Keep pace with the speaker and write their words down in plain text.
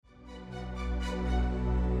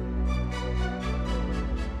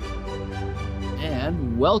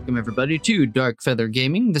And welcome everybody to Dark Feather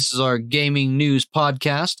Gaming. This is our gaming news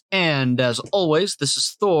podcast, and as always, this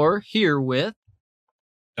is Thor here with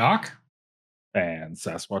Doc and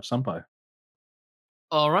Sasquatch Senpai.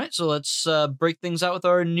 All right, so let's break things out with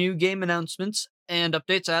our new game announcements and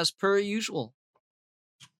updates as per usual.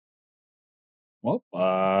 Well,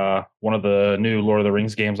 one of the new Lord of the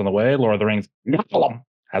Rings games on the way, Lord of the Rings Gollum,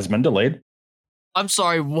 has been delayed. I'm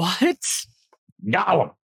sorry, what?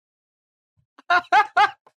 Gollum.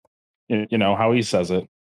 You know how he says it,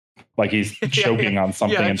 like he's choking on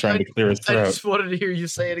something and trying to clear his throat. I just wanted to hear you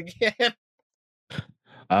say it again.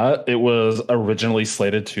 It was originally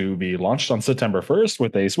slated to be launched on September 1st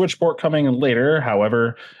with a Switch port coming later.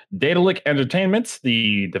 However, Daedalic Entertainment,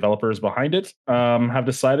 the developers behind it, have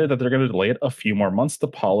decided that they're going to delay it a few more months to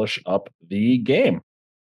polish up the game.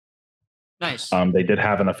 Nice. They did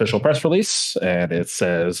have an official press release, and it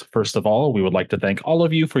says, first of all, we would like to thank all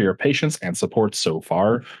of you for your patience and support so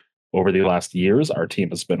far. Over the last years, our team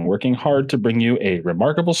has been working hard to bring you a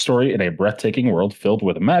remarkable story in a breathtaking world filled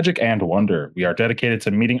with magic and wonder. We are dedicated to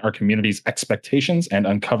meeting our community's expectations and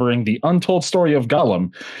uncovering the untold story of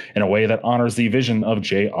Gollum in a way that honors the vision of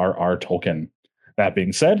J.R.R. Tolkien. That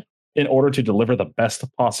being said, in order to deliver the best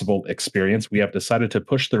possible experience, we have decided to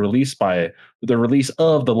push the release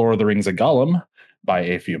of The Lord of the Rings of Gollum by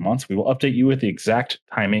a few months. We will update you with the exact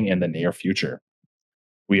timing in the near future.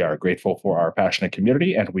 We are grateful for our passionate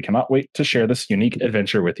community, and we cannot wait to share this unique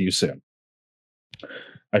adventure with you soon.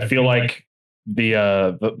 I feel like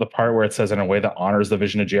the part where it says in a way that honors the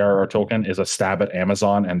vision of J.R.R. Tolkien is a stab at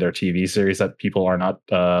Amazon and their TV series that people are not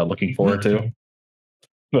looking forward to.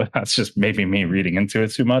 But that's just maybe me reading into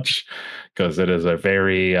it too much, because it is a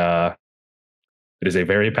very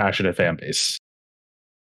passionate fan base.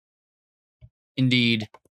 Indeed.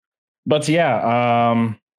 But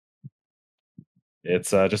yeah,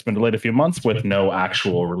 it's just been delayed a few months with no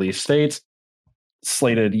actual release date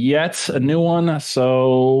slated yet. A new one,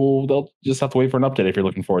 so they'll just have to wait for an update if you're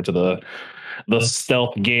looking forward to the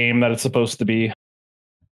stealth game that it's supposed to be.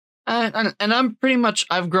 And I'm pretty much,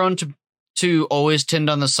 I've grown to always tend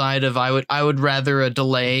on the side of I would rather a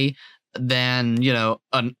delay than, you know,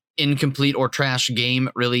 an incomplete or trash game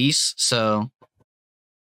release. So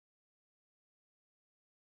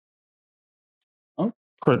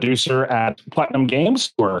Producer at Platinum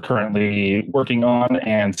Games, who are currently working on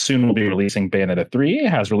and soon will be releasing Bayonetta 3,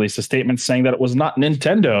 has released a statement saying that it was not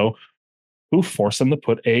Nintendo who forced them to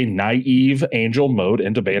put a naive angel mode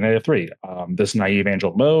into Bayonetta 3. This naive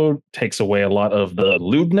angel mode takes away a lot of the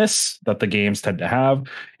lewdness that the games tend to have,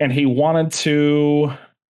 and he wanted to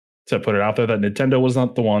put it out there that Nintendo was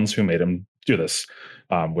not the ones who made him do this,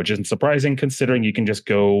 which isn't surprising considering you can just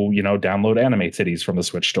go, download Anime Titties from the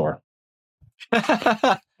Switch store.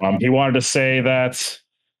 He wanted to say that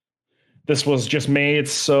this was just made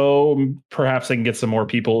so perhaps they can get some more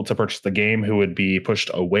people to purchase the game who would be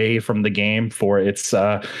pushed away from the game for its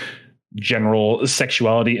general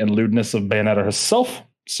sexuality and lewdness of Bayonetta herself.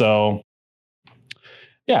 So,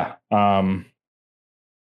 yeah.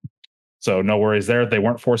 So no worries there. They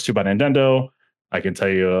weren't forced to by Nintendo. I can tell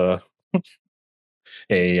you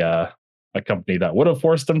a company that would have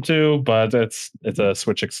forced them to, but it's a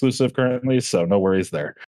Switch exclusive currently, so no worries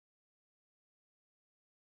there.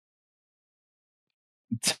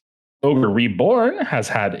 Ogre Reborn has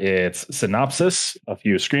had its synopsis, a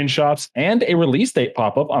few screenshots, and a release date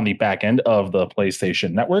pop up on the back end of the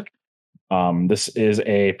PlayStation Network. This is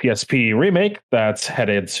a PSP remake that's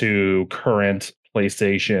headed to current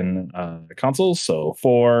PlayStation consoles, so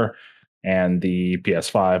 4 and the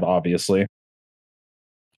PS5, obviously.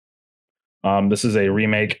 This is a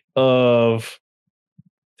remake of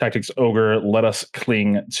Tactics Ogre Let Us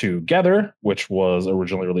Cling Together, which was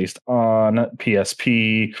originally released on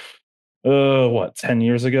PSP, 10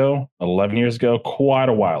 years ago, 11 years ago, quite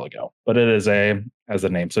a while ago. But it is as the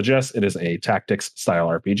name suggests, it is a tactics style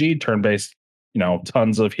RPG, turn-based,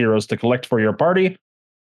 tons of heroes to collect for your party.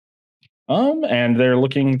 And they're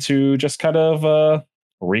looking to just kind of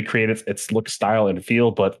recreate its look, style, and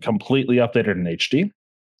feel, but completely updated in HD.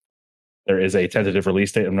 There is a tentative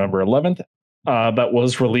release date of November 11th that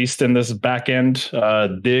was released in this back-end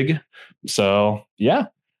dig. So, yeah,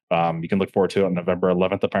 you can look forward to it on November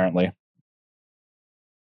 11th, apparently.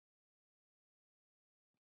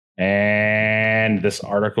 And this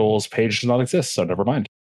article's page does not exist, so never mind.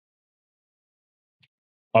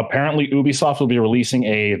 Apparently, Ubisoft will be releasing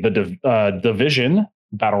the Division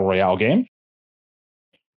Battle Royale game.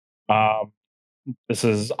 This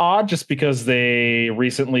is odd just because they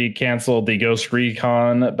recently canceled the Ghost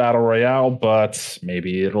Recon Battle Royale, but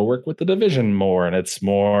maybe it'll work with the Division more and it's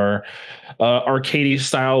more arcadey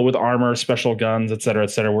style with armor, special guns, et cetera, et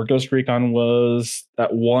cetera. Where Ghost Recon was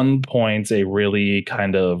at one point a really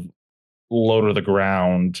kind of low to the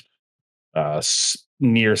ground,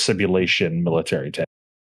 near simulation military tank.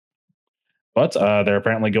 But they're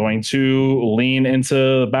apparently going to lean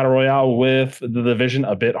into Battle Royale with the Division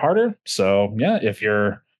a bit harder. So yeah, if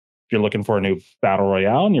you're looking for a new Battle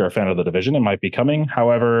Royale and you're a fan of the Division, it might be coming.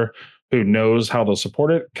 However, who knows how they'll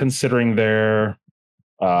support it, considering their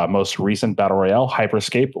most recent Battle Royale,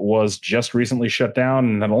 Hyperscape, was just recently shut down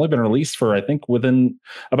and had only been released for, I think, within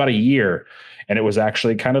about a year. And it was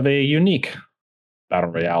actually kind of a unique Battle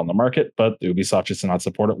Royale in the market, but Ubisoft just did not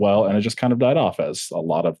support it well, and it just kind of died off, as a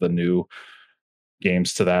lot of the new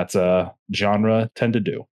games to that genre tend to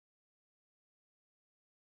do.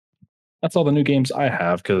 That's all the new games I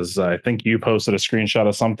have, because I think you posted a screenshot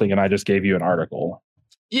of something and I just gave you an article.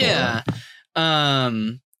 Yeah.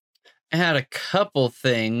 I had a couple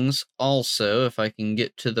things also, if I can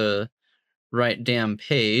get to the right damn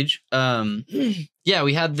page. Yeah,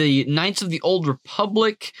 we had the Knights of the Old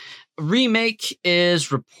Republic remake is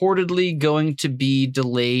reportedly going to be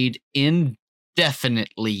delayed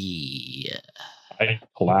indefinitely. I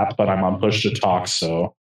clap, but I'm on push to talk,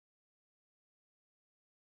 so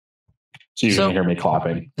you can hear me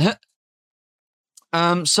clapping.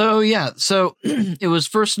 So it was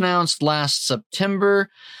first announced last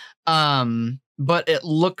September, but it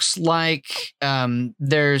looks like it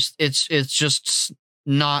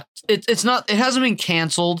hasn't been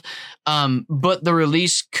canceled, but the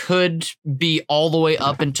release could be all the way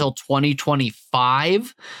up until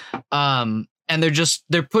 2025. And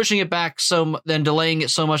they're pushing it back then delaying it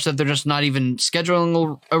so much that they're just not even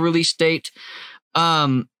scheduling a release date.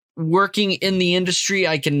 Working in the industry,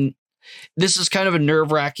 this is kind of a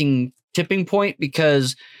nerve-wracking tipping point,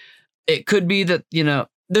 because it could be that,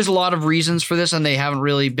 there's a lot of reasons for this and they haven't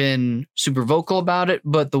really been super vocal about it.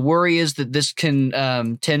 But the worry is that this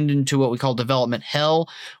can tend into what we call development hell,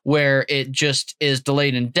 where it just is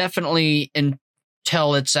delayed indefinitely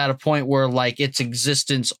until it's at a point where its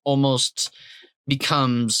existence almost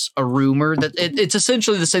becomes a rumor. That it's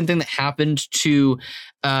essentially the same thing that happened to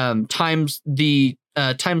Time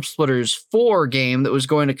Splitters 4 game that was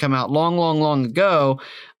going to come out long ago.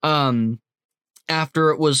 After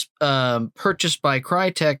it was purchased by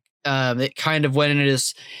Crytek, it kind of went into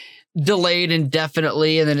this delayed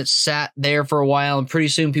indefinitely, and then it sat there for a while, and pretty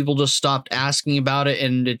soon people just stopped asking about it,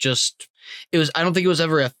 and I don't think it was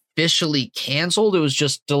ever officially canceled. It was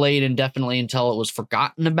just delayed indefinitely until it was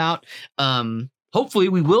forgotten about. Hopefully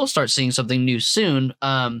we will start seeing something new soon.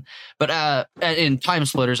 But in Time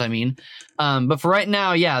Splitters, I mean. But for right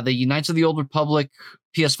now, yeah, the Knights of the Old Republic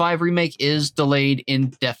PS5 remake is delayed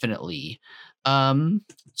indefinitely.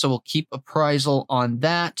 So we'll keep appraisal on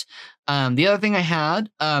that. The other thing I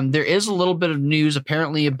had, there is a little bit of news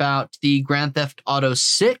apparently about the Grand Theft Auto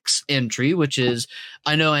 6 entry, which is,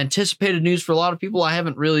 I know, anticipated news for a lot of people. I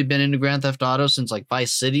haven't really been into Grand Theft Auto since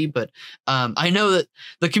Vice City, but I know that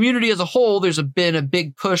the community as a whole, there's been a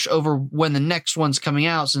big push over when the next one's coming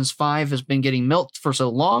out, since 5 has been getting milked for so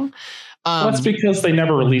long. That's because they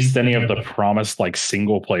never released any of the promised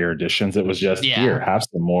single player editions. It was just, here, have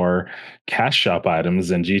some more cash shop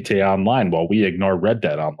items in GTA Online while we ignore Red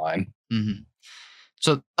Dead Online. Mm-hmm.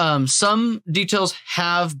 So some details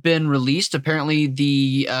have been released. Apparently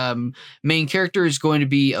the main character is going to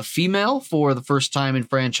be a female for the first time in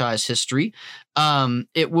franchise history.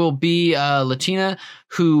 It will be Latina,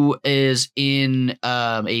 who is in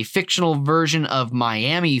a fictional version of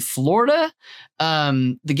Miami, Florida.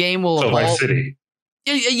 The game will evolve. Vice City.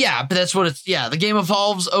 Yeah, but that's what it's. Yeah, the game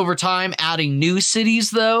evolves over time, adding new cities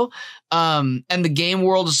though. And the game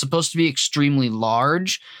world is supposed to be extremely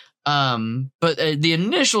large. But the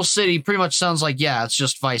initial city pretty much sounds like, it's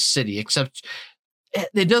just Vice City, except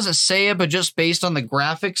it doesn't say it, but just based on the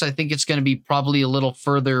graphics, I think it's going to be probably a little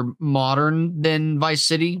further modern than Vice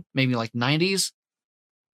City, maybe 90s.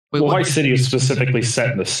 Vice City is specifically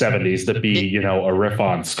set in the 70s to be, a riff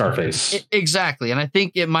on Scarface. Exactly. And I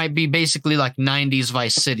think it might be basically 90s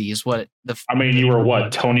Vice City is what you were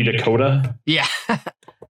what, Tony Dakota? Yeah.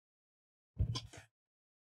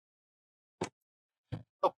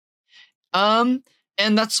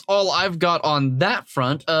 And that's all I've got on that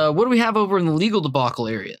front. What do we have over in the legal debacle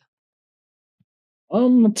area?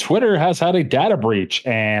 Twitter has had a data breach,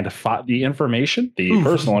 and the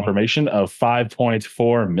personal information of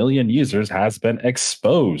 5.4 million users has been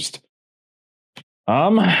exposed.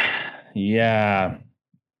 Yeah.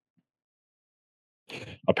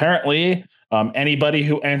 Apparently, Anybody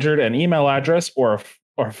who entered an email address or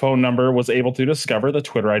phone number was able to discover the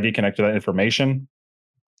Twitter ID connected to that information.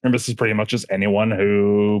 And this is pretty much just anyone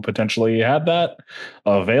who potentially had that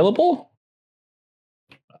available.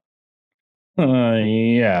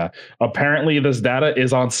 Yeah. Apparently, this data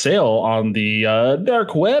is on sale on the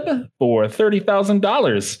dark web for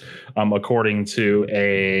 $30,000, according to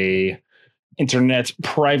a internet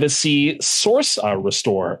privacy source,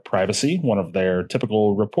 Restore Privacy, one of their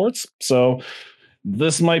typical reports. So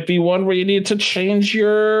this might be one where you need to change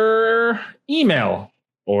your email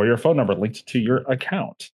or your phone number linked to your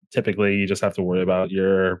account. Typically, you just have to worry about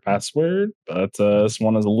your password, but this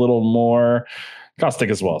one is a little more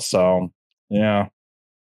caustic as well. So, yeah.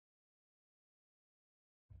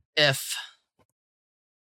 If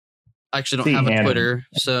I actually don't have a Twitter,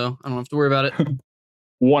 so I don't have to worry about it.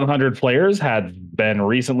 100 players had been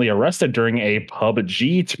recently arrested during a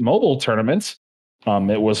PUBG mobile tournament.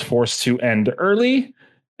 It was forced to end early.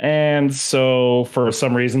 And so, for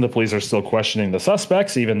some reason, the police are still questioning the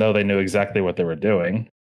suspects, even though they knew exactly what they were doing.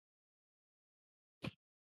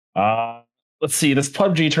 Let's see. This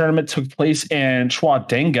PUBG tournament took place in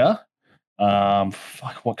Chwadenga.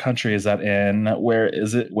 What country is that in? Where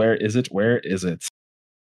is it? It's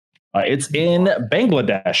in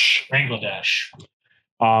Bangladesh.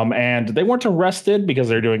 And they weren't arrested because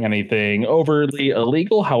they're doing anything overly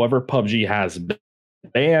illegal. However, PUBG has been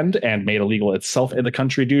banned and made illegal itself in the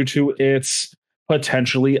country due to its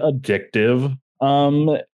potentially addictive,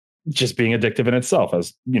 just being addictive in itself.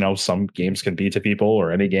 As you know, some games can be to people,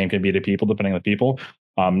 or any game can be to people, depending on the people.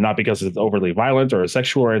 Not because it's overly violent or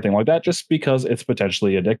sexual or anything like that, just because it's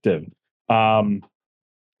potentially addictive.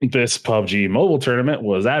 This PUBG mobile tournament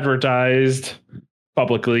was advertised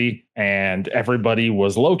publicly, and everybody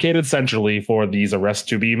was located centrally for these arrests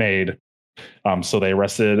to be made. So they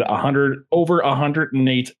arrested over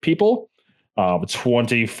 108 people.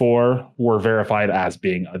 24 were verified as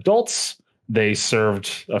being adults. They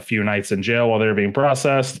served a few nights in jail while they were being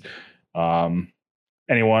processed.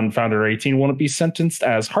 Anyone found under 18 wouldn't be sentenced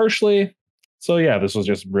as harshly. So yeah, this was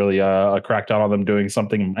just really a crackdown on them doing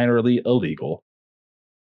something minorly illegal.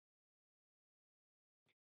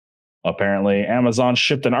 Apparently, Amazon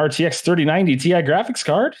shipped an RTX 3090 Ti graphics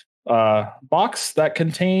card box that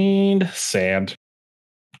contained sand.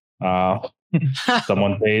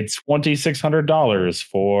 Someone paid $2,600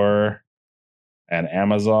 for an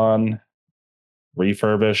Amazon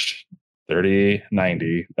refurbished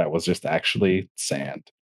 3090 that was just actually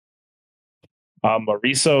sand.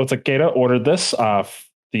 Mariso Takeda ordered this.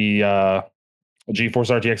 The GeForce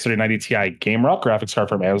RTX 3090 Ti Game Rock graphics card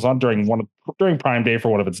from Amazon during Prime Day for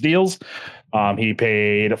one of its deals. He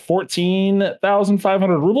paid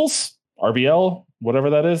 14,500 rubles, RBL, whatever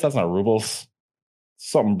that is. That's not rubles,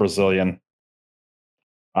 something Brazilian,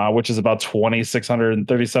 which is about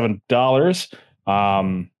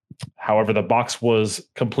 $2,637. However, the box was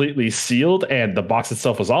completely sealed, and the box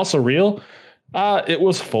itself was also real. It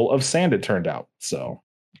was full of sand, it turned out. So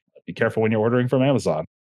be careful when you're ordering from Amazon.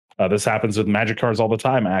 This happens with Magic cards all the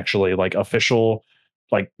time, actually. Like official,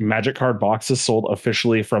 like Magic card boxes sold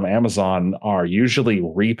officially from Amazon are usually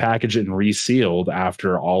repackaged and resealed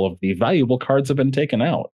after all of the valuable cards have been taken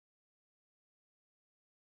out.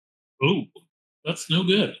 Ooh, that's no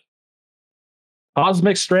good.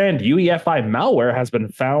 Cosmic Strand UEFI malware has been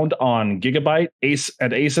found on Gigabyte,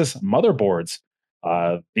 and Asus motherboards.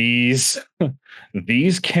 These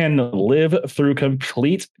can live through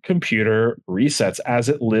complete computer resets as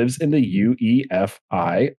it lives in the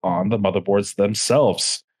UEFI on the motherboards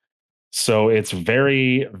themselves. So it's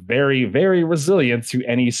very, very, very resilient to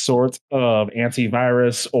any sort of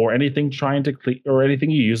antivirus or anything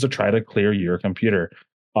anything you use to try to clear your computer.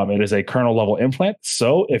 It is a kernel level implant.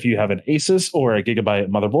 So if you have an Asus or a Gigabyte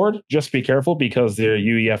motherboard, just be careful because their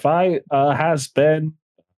UEFI has been,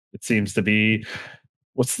 it seems to be,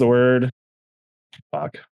 what's the word?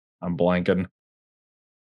 Fuck, I'm blanking.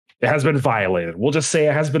 It has been violated. We'll just say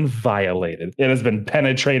it has been violated. It has been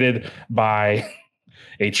penetrated by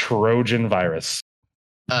a Trojan virus.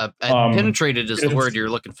 Penetrated is the word you're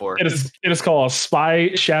looking for. It is called a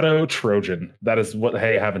Spy Shadow Trojan. That is what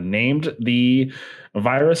they have named the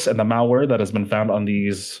virus and the malware that has been found on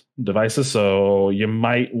these devices. So you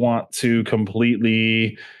might want to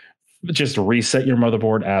completely just reset your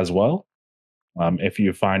motherboard as well if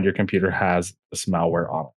you find your computer has this malware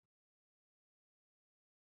on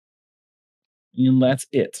it. And that's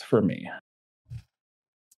it for me.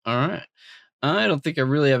 All right. I don't think I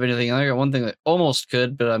really have anything. I got one thing that almost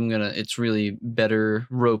could, but it's really better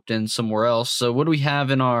roped in somewhere else. So what do we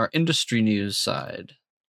have in our industry news side?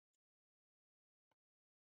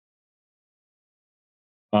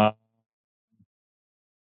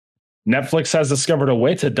 Netflix has discovered a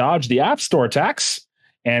way to dodge the App Store tax.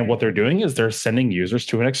 And what they're doing is they're sending users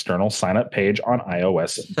to an external sign-up page on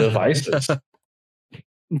iOS devices.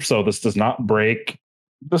 So this does not break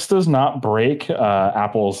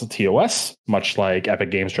Apple's TOS, much like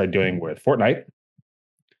Epic Games tried doing with Fortnite.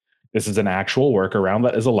 This is an actual workaround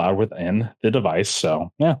that is allowed within the device.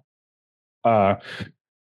 So yeah, rather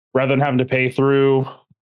than having to pay through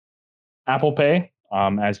Apple Pay,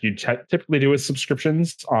 as you typically do with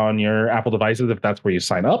subscriptions on your Apple devices, if that's where you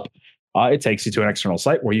sign up, it takes you to an external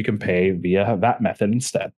site where you can pay via that method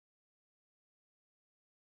instead.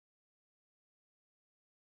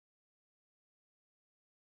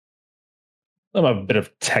 A bit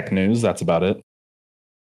of tech news. That's about it.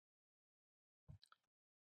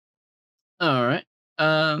 All right.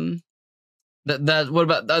 What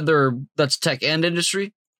about the other? That's tech and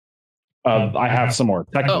industry. I have some more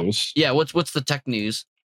tech news. Yeah. What's the tech news?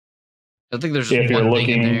 I think there's if one thing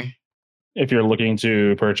in there. If you're looking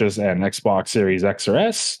to purchase an Xbox Series X or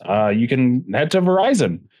S, you can head to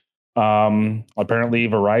Verizon. Apparently,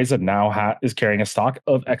 Verizon now is carrying a stock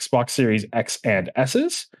of Xbox Series X and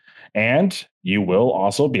S's, and you will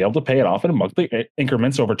also be able to pay it off in monthly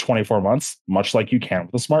increments over 24 months, much like you can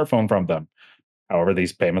with a smartphone from them. However,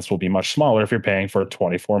 these payments will be much smaller if you're paying for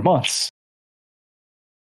 24 months.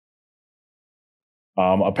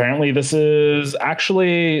 Apparently, this is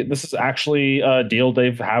actually a deal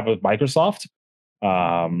they have with Microsoft.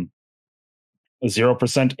 0%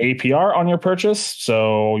 APR on your purchase,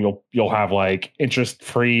 so you'll have like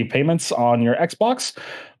interest-free payments on your Xbox.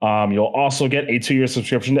 You'll also get a 2-year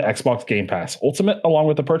subscription to Xbox Game Pass Ultimate along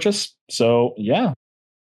with the purchase. So yeah,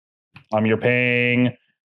 you are paying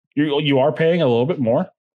a little bit more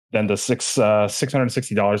than the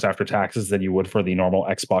 $660 after taxes that you would for the normal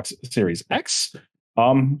Xbox Series X.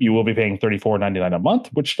 You will be paying $34.99 a month,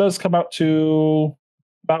 which does come out to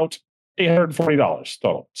about $840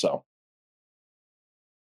 total. So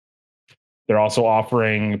they're also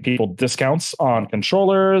offering people discounts on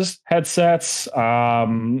controllers, headsets,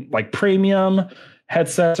 like premium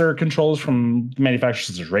headsets or controllers from manufacturers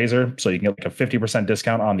such as Razer. So you can get like a 50%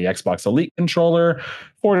 discount on the Xbox Elite controller,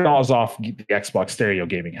 $40 off the Xbox Stereo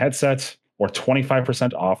gaming headset, or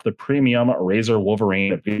 25% off the premium Razer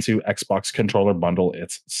Wolverine V2 Xbox controller bundle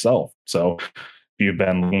itself. So if you've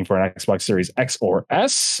been looking for an Xbox Series X or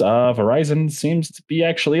S, Verizon seems to be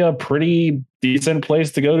actually a pretty decent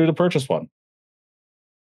place to go to purchase one.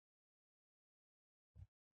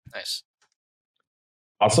 Nice.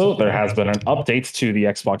 Also, there has been an update to the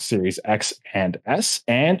Xbox Series X and S,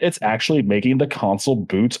 and it's actually making the console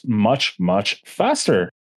boot much, much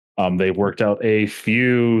faster. They worked out a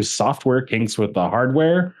few software kinks with the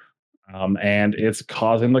hardware, and it's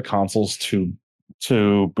causing the consoles to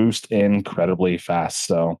boost incredibly fast.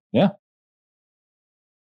 So, yeah.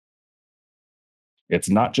 It's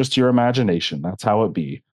not just your imagination. That's how it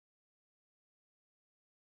be.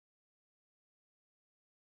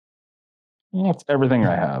 That's everything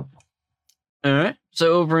I have. All right.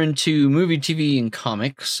 So over into movie, TV, and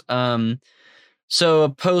comics. So a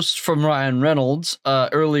post from Ryan Reynolds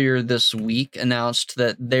earlier this week announced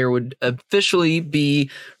that there would officially be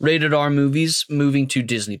rated R movies moving to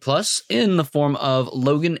Disney Plus in the form of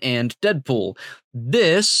Logan and Deadpool.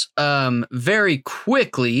 This very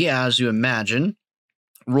quickly, as you imagine,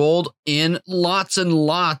 rolled in lots and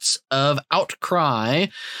lots of outcry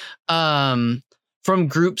from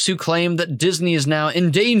groups who claim that Disney is now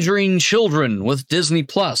endangering children with Disney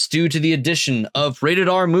Plus due to the addition of rated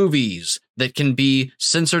R movies that can be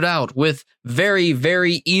censored out with very,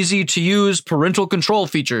 very easy to use parental control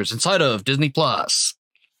features inside of Disney Plus.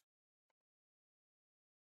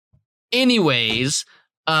 Anyways,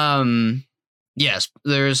 yes,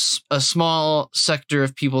 there's a small sector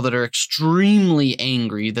of people that are extremely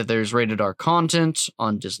angry that there's rated R content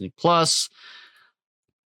on Disney Plus.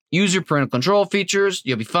 Use your parental control features.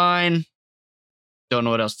 You'll be fine. Don't know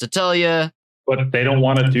what else to tell you. But they don't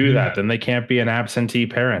want to do that. Then they can't be an absentee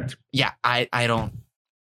parent. Yeah, I don't.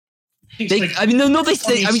 They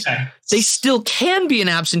still can be an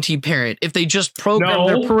absentee parent if they just program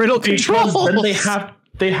their parental controls. Then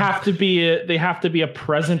they have to be a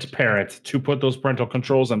present parent to put those parental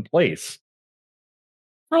controls in place.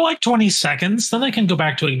 For like 20 seconds, then they can go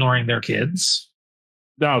back to ignoring their kids.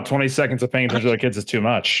 No, 20 seconds of paying attention to their kids is too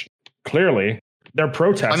much. Clearly, they're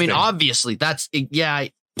protesting. I mean, obviously, that's yeah.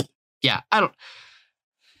 I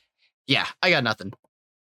got nothing.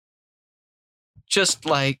 Just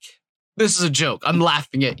like, this is a joke. I'm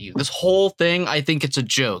laughing at you. This whole thing, I think it's a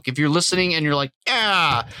joke. If you're listening and you're like,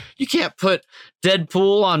 yeah, you can't put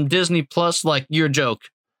Deadpool on Disney Plus, like, you're a joke.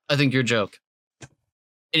 I think you're a joke.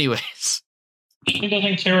 Anyways. He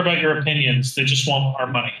doesn't care about your opinions. They just want our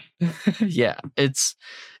money. Yeah, it's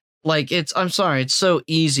like I'm sorry, it's so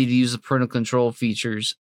easy to use the parental control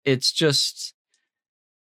features. It's just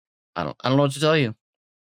I don't know what to tell you.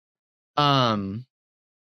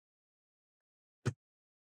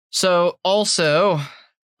 So also,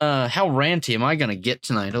 how ranty am I gonna get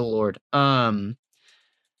tonight? Oh Lord.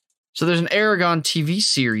 So there's an Aragon TV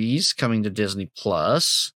series coming to Disney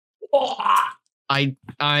Plus.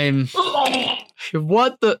 I'm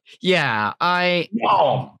what the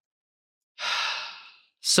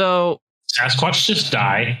so Sasquatch just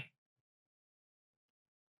die.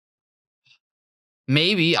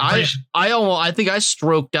 maybe I think I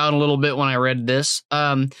stroked out a little bit when I read this. So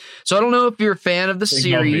I don't know if you're a fan of the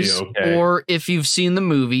series or if you've seen the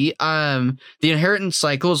movie. The Inheritance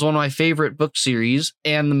Cycle is one of my favorite book series,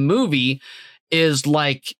 and the movie is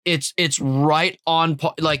like it's right on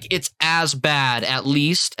like it's as bad at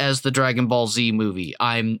least as the Dragon Ball Z movie.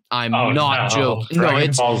 I'm not joking.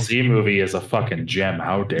 Dragon Ball Z movie is a fucking gem.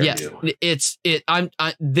 How dare you?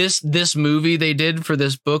 This movie they did for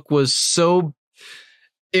this book was so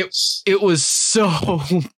it was so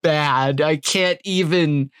bad. I can't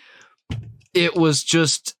even. It was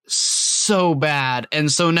just so bad, and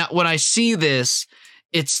so now when I see this,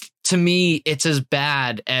 to me it's as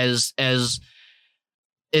bad as.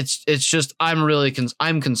 It's just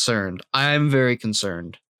I'm concerned. I'm very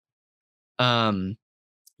concerned. You want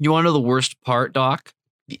to know the worst part, Doc?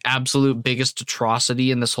 The absolute biggest atrocity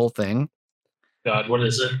in this whole thing. God, what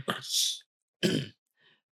is it?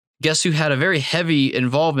 Guess who had a very heavy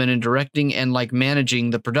involvement in directing and like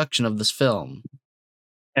managing the production of this film?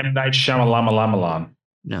 M. Night Shyamalan.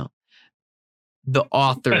 No. The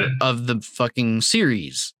author of the fucking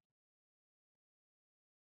series.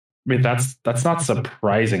 I mean, that's not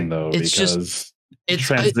surprising though, it's because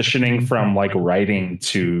transitioning from like writing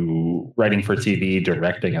for TV,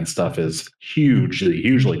 directing and stuff is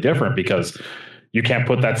hugely different, because you can't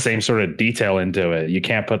put that same sort of detail into it. You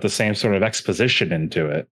can't put the same sort of exposition into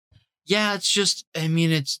it. Yeah, it's just, I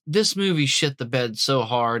mean, this movie shit the bed so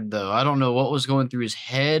hard though. I don't know what was going through his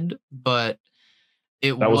head, but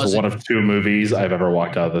that was one of two movies I've ever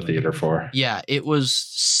walked out of the theater for. Yeah, it was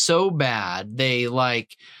so bad. They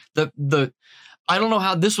like the I don't know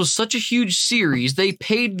how this was such a huge series. They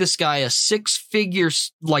paid this guy a 6-figure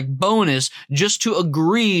like bonus just to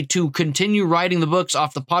agree to continue writing the books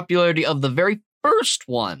off the popularity of the very first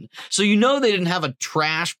one. So they didn't have a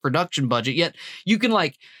trash production budget, yet you can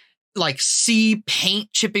like see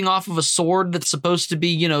paint chipping off of a sword that's supposed to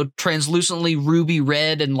be, translucently ruby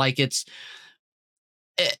red, and like it's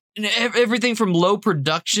everything from low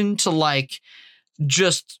production to like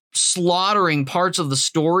just slaughtering parts of the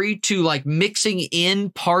story to like mixing in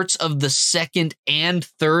parts of the second and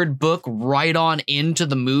third book right on into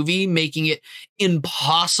the movie, making it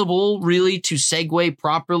impossible really to segue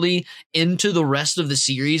properly into the rest of the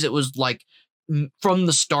series. It was like from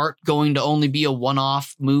the start going to only be a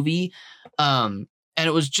one-off movie. And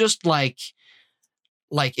it was just like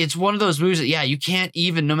it's one of those movies that, you can't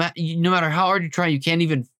even, no matter how hard you try, you can't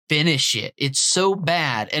even finish it. It's so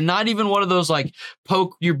bad. And not even one of those like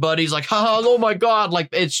poke your buddies like, oh my God. Like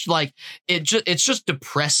it's just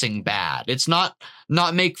depressing bad. It's not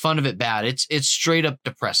make fun of it bad. It's straight up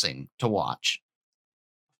depressing to watch.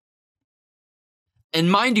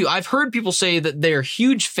 And mind you, I've heard people say that they're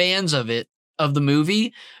huge fans of the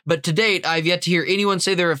movie, but to date, I've yet to hear anyone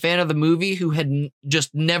say they're a fan of the movie who had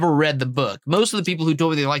just never read the book. Most of the people who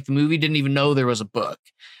told me they liked the movie didn't even know there was a book.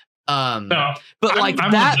 But like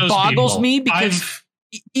that boggles me, because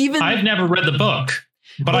I've never read the book,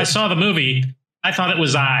 but I saw the movie. I thought it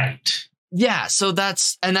was aight. Yeah, so I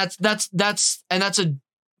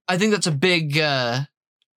think that's a big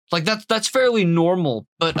that's fairly normal.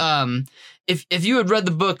 But if you had read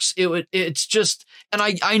the books, it's just, and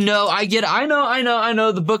I know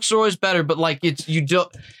the books are always better, but like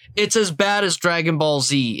it's as bad as Dragon Ball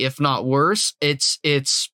Z, if not worse.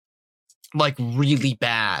 It's like really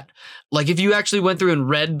bad. Like if you actually went through and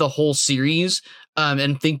read the whole series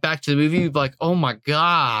and think back to the movie, you'd be like, oh my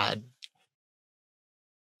God.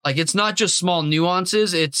 Like it's not just small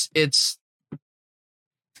nuances, it's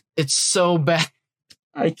so bad.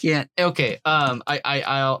 I can't. Okay.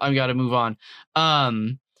 I gotta move on.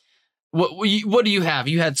 What do you have?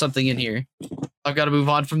 You had something in here. I've got to move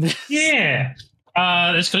on from this. Yeah.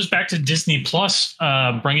 This goes back to Disney Plus,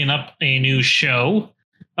 bringing up a new show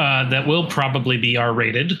that will probably be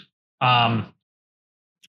R-rated.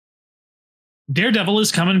 Daredevil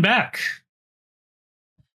is coming back.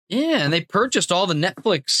 Yeah, and they purchased all the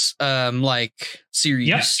Netflix series.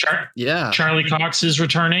 Yep. Charlie Cox is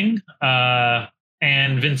returning,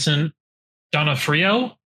 and Vincent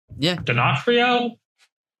Donofrio? Yeah. Donofrio?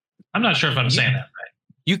 I'm not sure if I'm saying that right.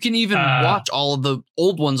 You can even watch all of the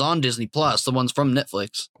old ones on Disney Plus, the ones from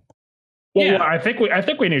Netflix. Well, yeah. I think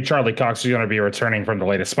we knew Charlie Cox was going to be returning from the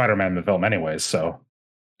latest Spider-Man film, anyways. So,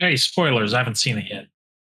 hey, spoilers! I haven't seen it yet.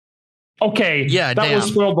 Okay, yeah, that was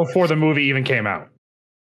spoiled before the movie even came out.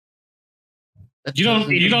 You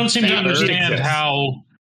don't seem to understand how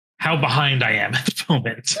behind I am at the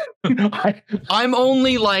moment. I'm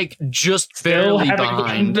only like just barely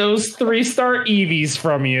behind. Those 3-star EVs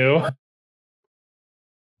from you.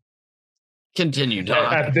 Continue,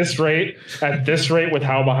 Doc. At this rate, with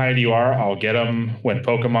how behind you are, I'll get them when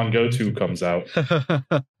Pokemon Go 2 comes out.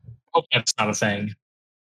 Hope that's not a thing.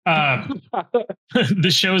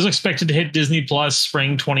 The show is expected to hit Disney Plus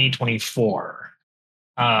spring 2024.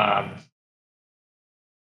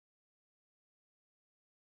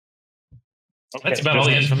 That's about all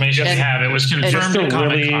the information I have. It was confirmed at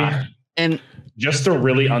Comic-Con. And just to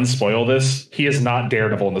really unspoil this, he is not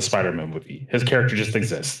Daredevil in the Spider-Man movie. His character just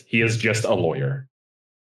exists. He is just a lawyer.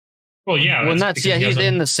 Well, yeah. He's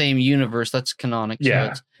in the same universe. That's canonic.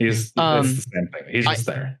 Yeah, it's the same thing. He's just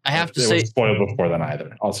there. I have to say, was spoiled before then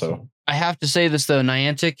either. Also, I have to say this though,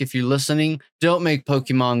 Niantic, if you're listening, don't make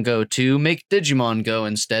Pokemon Go 2. Make Digimon Go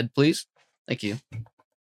instead, please. Thank you.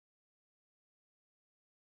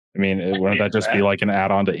 I mean, wouldn't that just be like an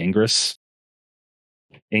add-on to Ingress?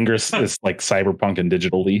 Ingress is like Cyberpunk and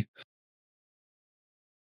digitally.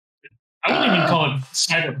 I wouldn't even call it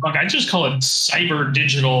cyberpunk. I just call it cyber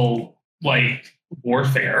digital like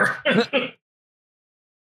warfare.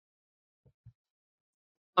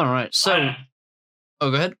 All right. So,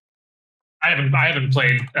 go ahead. I haven't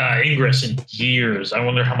played Ingress in years. I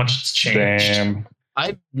wonder how much it's changed. Damn.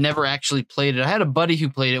 I've never actually played it. I had a buddy who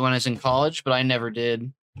played it when I was in college, but I never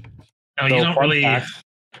did. No, you don't really.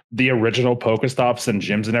 The original Pokestops and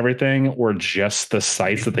gyms and everything were just the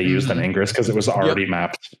sites that they used in Ingress because it was already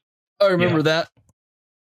mapped. I remember that.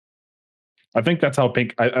 I think that's how I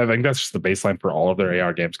think that's just the baseline for all of their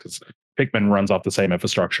AR games because Pikmin runs off the same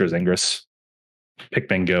infrastructure as Ingress.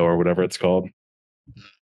 Pikmin Go or whatever it's called.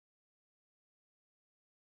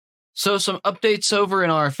 So some updates over in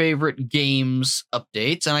our favorite games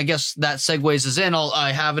updates, and I guess that segues us in.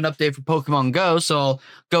 I have an update for Pokemon Go, so I'll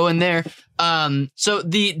go in there. So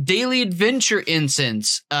the Daily Adventure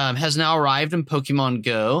instance has now arrived in Pokemon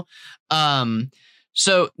Go.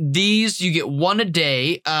 So these you get one a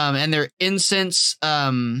day, and they're incense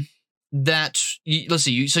you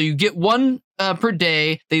get one per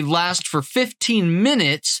day. They last for 15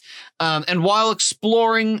 minutes, and while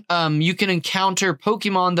exploring, you can encounter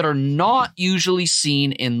Pokemon that are not usually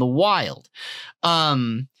seen in the wild.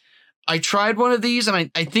 I tried one of these, and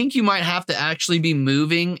I think you might have to actually be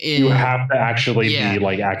moving. You have to actually be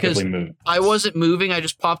like actively moving. I wasn't moving. I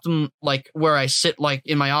just popped them like where I sit, like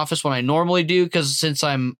in my office when I normally do. Because since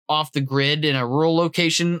I'm off the grid in a rural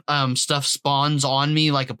location, stuff spawns on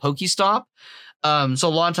me like a Pokestop. So a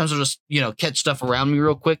lot of times I'll just catch stuff around me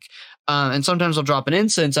real quick. And sometimes I'll drop an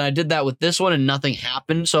incense, and I did that with this one, and nothing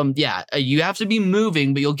happened. So you have to be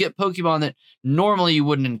moving, but you'll get Pokemon that normally you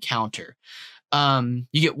wouldn't encounter. You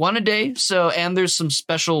get one a day, and there's some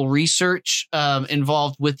special research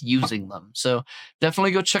involved with using them. So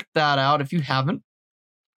definitely go check that out if you haven't.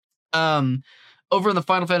 Over on the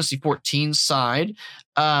Final Fantasy XIV side,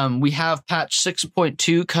 we have patch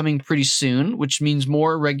 6.2 coming pretty soon, which means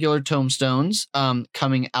more regular tomestones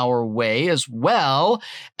coming our way, as well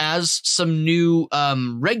as some new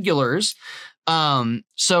regulars.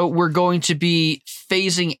 So we're going to be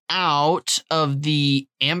phasing out of the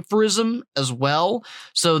Amphorism as well.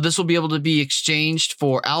 So this will be able to be exchanged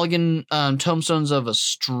for Allagan Tomestones of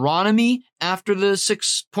Astronomy after the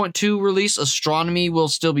 6.2 release. Astronomy will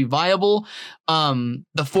still be viable. The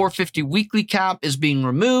 450 weekly cap is being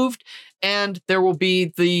removed, and there will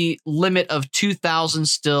be the limit of 2,000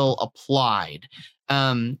 still applied.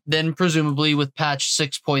 Then presumably with patch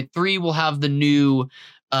 6.3, we'll have the new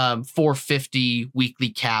 450 weekly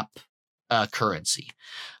cap currency.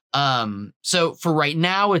 So for right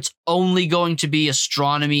now, it's only going to be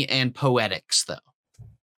Astronomy and Poetics, though.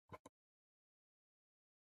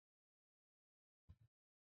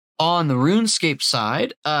 On the RuneScape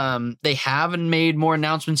side, they haven't made more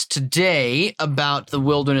announcements today about the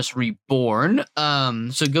Wilderness Reborn.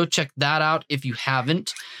 So go check that out if you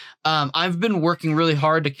haven't. I've been working really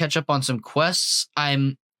hard to catch up on some quests.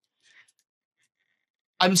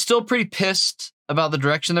 I'm still pretty pissed about the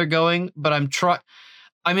direction they're going, but I've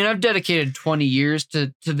dedicated 20 years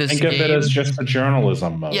to this game. Think of it as just a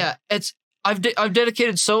journalism mode. Yeah, I've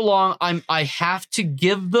dedicated so long. I have to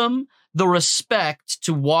give them the respect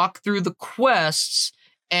to walk through the quests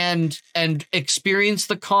and experience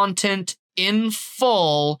the content in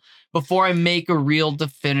full before I make a real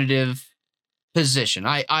definitive position.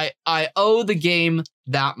 I owe the game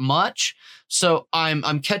that much, so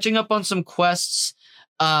I'm catching up on some quests,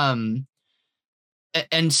 and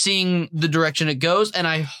seeing the direction it goes, and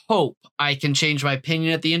I hope I can change my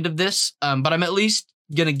opinion at the end of this. But I'm at least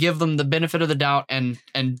gonna give them the benefit of the doubt and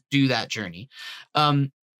do that journey.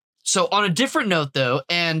 So on a different note, though,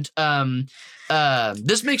 and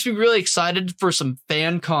this makes me really excited for some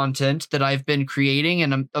fan content that I've been creating,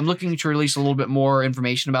 and I'm looking to release a little bit more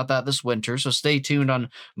information about that this winter. So stay tuned on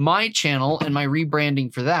my channel and my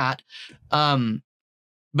rebranding for that.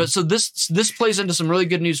 But so this plays into some really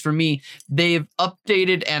good news for me. They've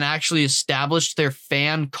updated and actually established their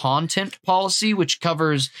fan content policy, which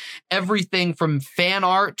covers everything from fan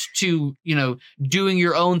art to, doing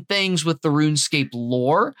your own things with the RuneScape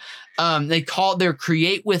lore. They call it their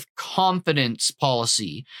Create with Confidence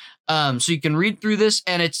policy. So you can read through this,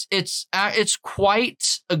 and it's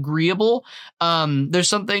quite agreeable. There's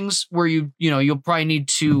some things where you'll probably need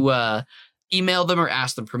to email them or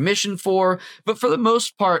ask them permission for, but for the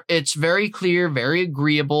most part, it's very clear, very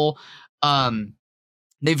agreeable.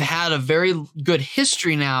 They've had a very good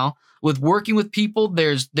history now with working with people.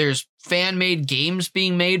 There's fan-made games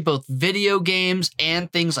being made, both video games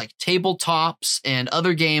and things like tabletops and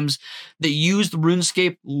other games that use the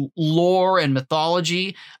RuneScape lore and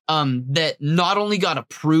mythology, that not only got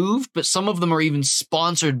approved, but some of them are even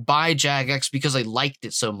sponsored by Jagex because they liked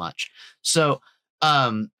it so much. So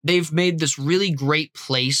they've made this really great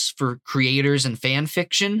place for creators and fan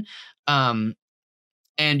fiction. And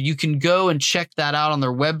you can go and check that out on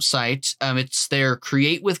their website. It's their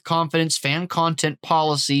Create with Confidence fan content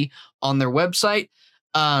policy on their website.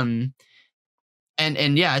 And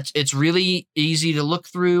yeah, it's really easy to look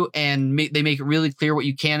through, and they make it really clear what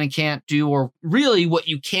you can and can't do, or really what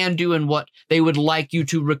you can do and what they would like you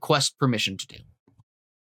to request permission to do.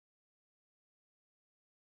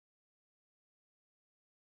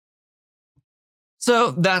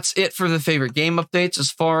 So that's it for the favorite game updates.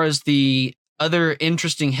 As far as the other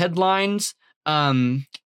interesting headlines, I'd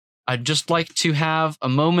just like to have a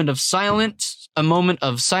moment of silence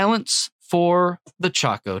for the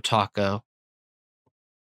Choco Taco.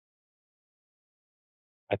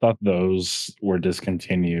 I thought those were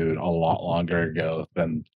discontinued a lot longer ago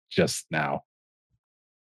than just now.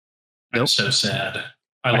 That's so sad.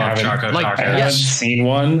 I love Choco I Taco. haven't seen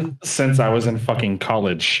one since I was in fucking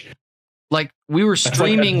college. Like, we were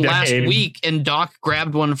streaming last week and Doc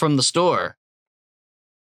grabbed one from the store.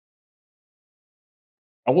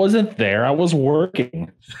 I wasn't there. I was working.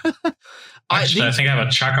 Actually, I think I have a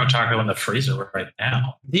Choco Taco in the freezer right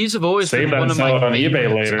now. These have always been one of my on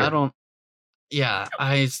eBay later. I don't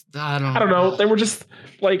know. They were just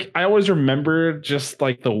like, I always remember just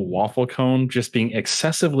like the waffle cone just being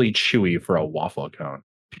excessively chewy for a waffle cone.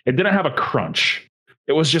 It didn't have a crunch.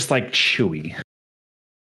 It was just like chewy.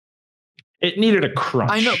 It needed a crunch.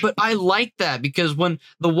 I know, but I like that because when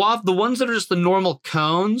the ones that are just the normal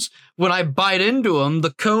cones, when I bite into them, the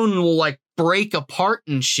cone will like break apart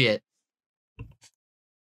and shit.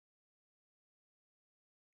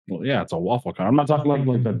 Well, yeah, it's a waffle cone. I'm not talking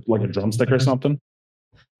like a drumstick or something.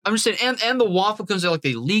 I'm just saying, and the waffle cones,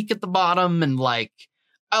 they leak at the bottom, and like,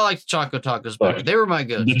 I like Choco Tacos better. Look, they were my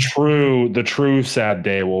go-to. The true sad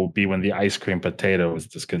day will be when the ice cream potato is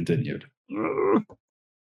discontinued.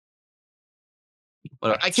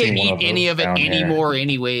 I can't eat any of it anymore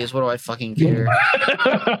anyways. What do I fucking care?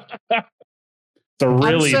 So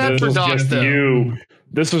really,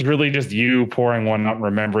 this was really just you pouring one out,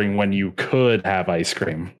 remembering when you could have ice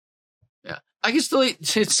cream. Yeah, I can still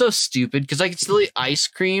eat. It's so stupid because I can still eat ice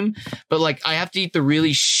cream, but like I have to eat the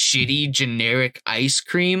really shitty generic ice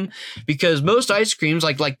cream because most ice creams,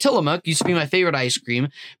 like Tillamook, used to be my favorite ice cream,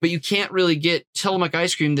 but you can't really get Tillamook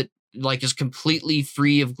ice cream that like is completely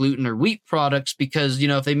free of gluten or wheat products because,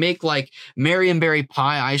 if they make like Marionberry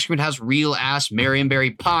pie ice cream, it has real ass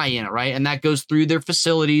Marionberry pie in it, right? And that goes through their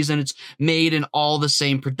facilities and it's made in all the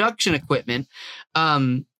same production equipment.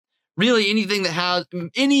 Really anything that has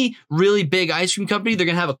any really big ice cream company, they're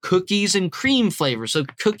going to have a cookies and cream flavor. So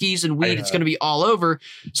cookies and wheat, it's going to be all over.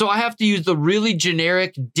 So I have to use the really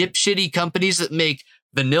generic dipshitty companies that make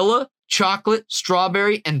vanilla, chocolate,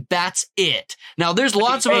 strawberry, and that's it. Now there's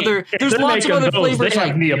lots of other flavors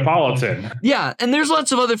like Neapolitan. Yeah, and there's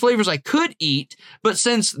lots of other flavors I could eat, but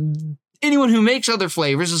since anyone who makes other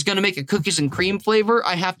flavors is going to make a cookies and cream flavor,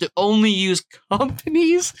 I have to only use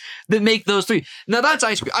companies that make those three. Now that's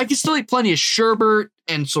ice cream. I can still eat plenty of sherbet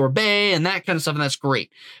and sorbet and that kind of stuff, and that's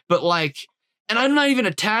great. But like And I'm not even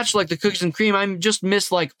attached to like the cookies and cream. I'm just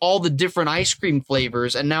miss like all the different ice cream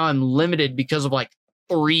flavors. And now I'm limited because of like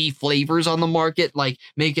 3 flavors on the market. Like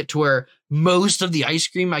make it to where most of the ice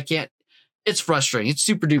cream I can't. It's frustrating. It's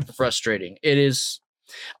super duper frustrating. It is.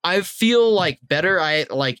 I feel like better.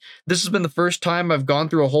 This has been the first time I've gone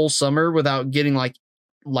through a whole summer without getting like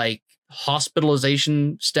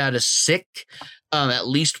hospitalization status sick. At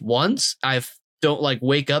least once. I don't like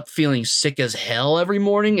wake up feeling sick as hell every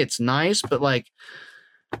morning. It's nice, but like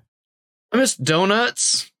I miss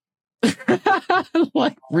donuts.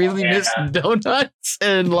 Like really miss donuts,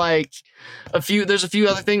 and like there's a few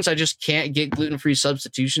other things I just can't get gluten-free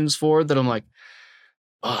substitutions for that I'm like,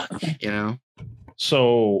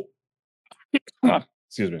 So,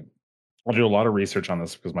 excuse me. I'll do a lot of research on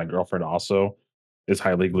this because my girlfriend also is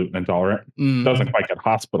highly gluten intolerant. Doesn't quite get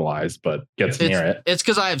hospitalized, but gets near it. It's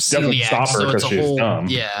because I have celiac, stop her so it's a she's whole dumb.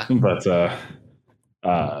 yeah. But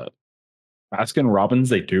Baskin Robbins,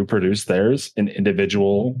 they do produce theirs in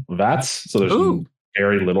individual vats, so there's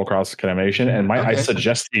very little cross contamination. And I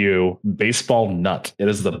suggest to you baseball nut. It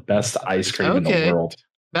is the best ice cream in the world.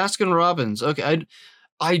 Baskin Robbins. Okay,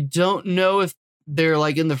 I don't know if they're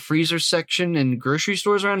like in the freezer section in grocery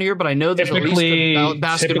stores around here, but I know there's at least a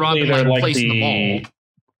Baskin Robbins like place in the mall.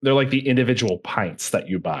 They're like the individual pints that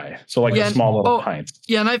you buy, so like the small little pints.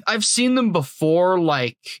 Yeah, and I've seen them before,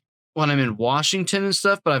 like when I'm in Washington and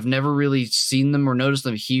stuff, but I've never really seen them or noticed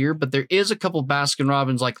them here. But there is a couple Baskin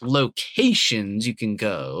Robbins like locations you can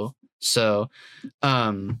go. So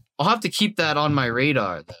I'll have to keep that on my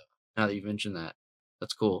radar though. Now that you mentioned that,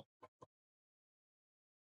 that's cool.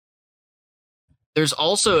 There's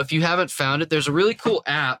also, if you haven't found it, there's a really cool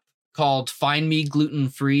app called Find Me Gluten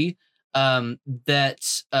Free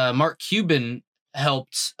that Mark Cuban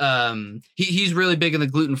helped. He's really big in the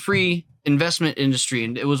gluten free investment industry,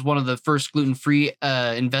 and it was one of the first gluten free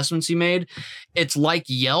investments he made. It's like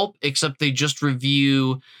Yelp, except they just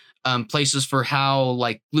review places for how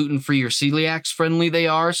like gluten free or celiac friendly they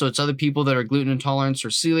are. So it's other people that are gluten intolerant or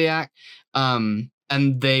celiac, and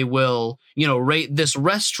they will rate this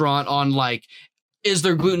restaurant on like, is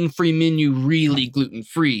their gluten-free menu really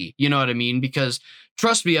gluten-free? You know what I mean? Because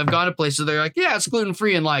trust me, I've gone to places they're like, yeah, it's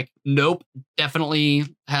gluten-free, and like, nope, definitely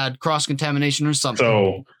had cross-contamination or something.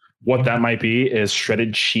 So what that might be is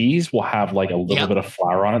shredded cheese will have like a little bit of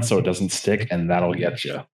flour on it so it doesn't stick, and that'll get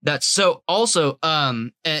you. That's so also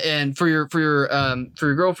and for your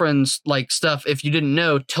girlfriend's like stuff, if you didn't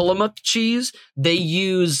know, Tillamook cheese, they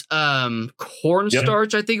use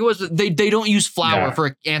cornstarch, I think it was. They don't use flour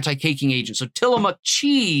for anti-caking agent. So Tillamook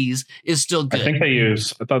cheese is still good. I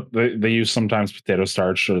thought they use sometimes potato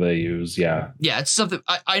starch, or they use it's something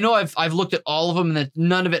I know. I've looked at all of them, and that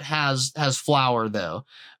none of it has flour though.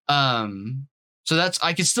 So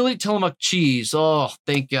I can still eat Tillamook cheese. Oh,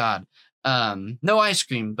 thank God. No ice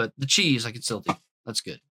cream, but the cheese I can still eat. That's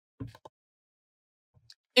good.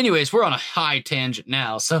 Anyways, we're on a high tangent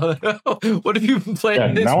now. So what have you been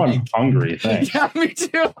playing this now week? I'm hungry, thanks. Yeah, me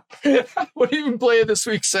too. What have you been playing this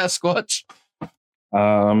week, Sasquatch?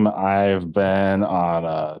 I've been on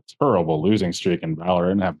a terrible losing streak in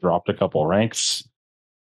Valorant and have dropped a couple ranks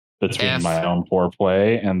between my own poor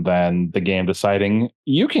play and then the game deciding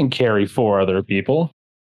you can carry 4 other people.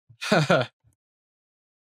 What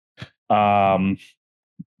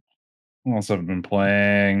else have I been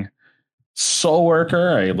playing? Soul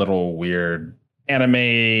Worker, a little weird anime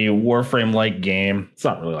Warframe-like game. It's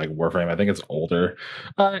not really like Warframe. I think it's older.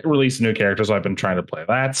 It released new characters, so I've been trying to play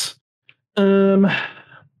that.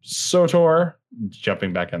 SWTOR,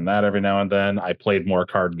 jumping back in that every now and then. I played more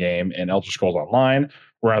card game in Elder Scrolls Online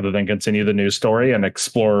rather than continue the news story and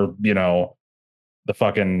explore, the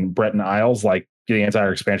fucking Breton Isles like the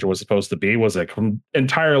entire expansion was supposed to be. Was an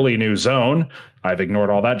entirely new zone. I've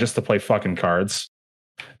ignored all that just to play fucking cards.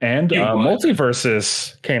 And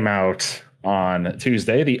Multiverses came out on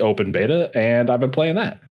Tuesday, the open beta, and I've been playing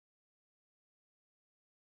that.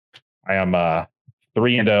 I am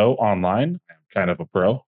 3-0 online. I'm kind of a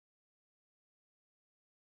pro.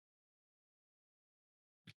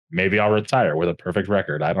 Maybe I'll retire with a perfect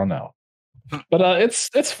record. I don't know. But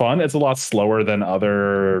it's fun. It's a lot slower than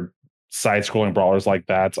other side-scrolling brawlers like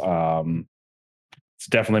that. It's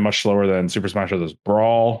definitely much slower than Super Smash Bros.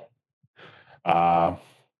 Brawl.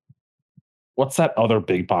 What's that other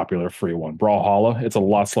big popular free one? Brawlhalla. It's a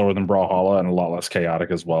lot slower than Brawlhalla and a lot less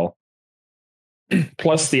chaotic as well.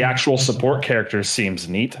 Plus, the actual support character seems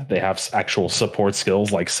neat. They have actual support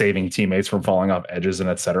skills like saving teammates from falling off edges and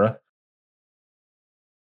etc.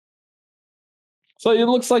 So it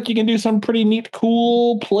looks like you can do some pretty neat,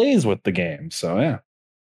 cool plays with the game. So yeah.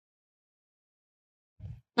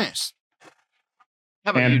 Nice.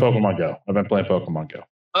 How about And you? Pokemon Go. I've been playing Pokemon Go.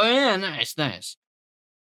 Oh yeah, nice.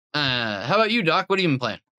 How about you, Doc? What have you been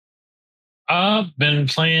playing? I've been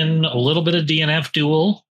playing a little bit of DNF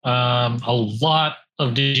Duel, a lot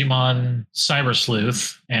of Digimon Cyber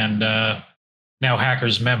Sleuth, and now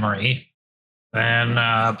Hacker's Memory.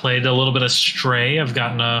 And played a little bit of Stray. I've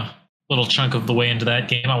gotten a little chunk of the way into that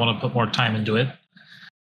game. I want to put more time into it.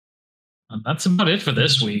 And that's about it for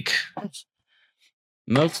this week.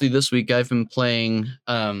 Mostly this week, I've been playing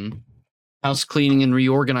House Cleaning and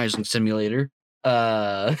Reorganizing Simulator.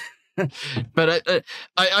 But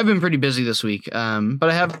I've been pretty busy this week. But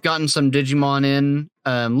I have gotten some Digimon in,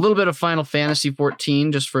 a little bit of Final Fantasy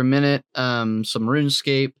 14 just for a minute, some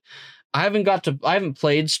RuneScape. I haven't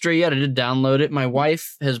played Stray yet. I did download it. My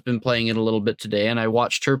wife has been playing it a little bit today, and I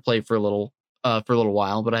watched her play for a little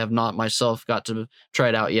while, but I have not myself got to try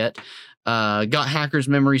it out yet. Got Hacker's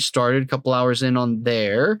Memory started a couple hours in on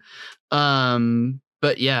there.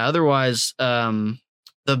 But yeah, otherwise,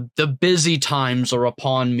 the busy times are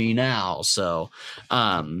upon me now. So,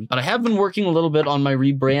 but I have been working a little bit on my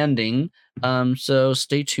rebranding. So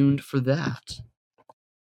stay tuned for that.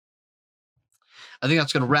 I think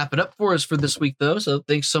that's going to wrap it up for us for this week, though. So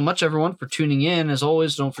thanks so much, everyone, for tuning in. As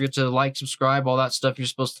always, don't forget to like, subscribe, all that stuff you're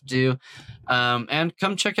supposed to do. And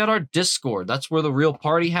come check out our Discord. That's where the real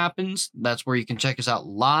party happens. That's where you can check us out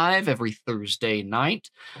live every Thursday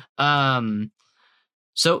night.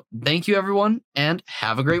 So thank you, everyone, and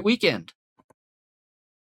have a great weekend.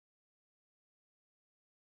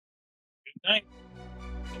 Good night.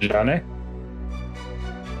 Johnny?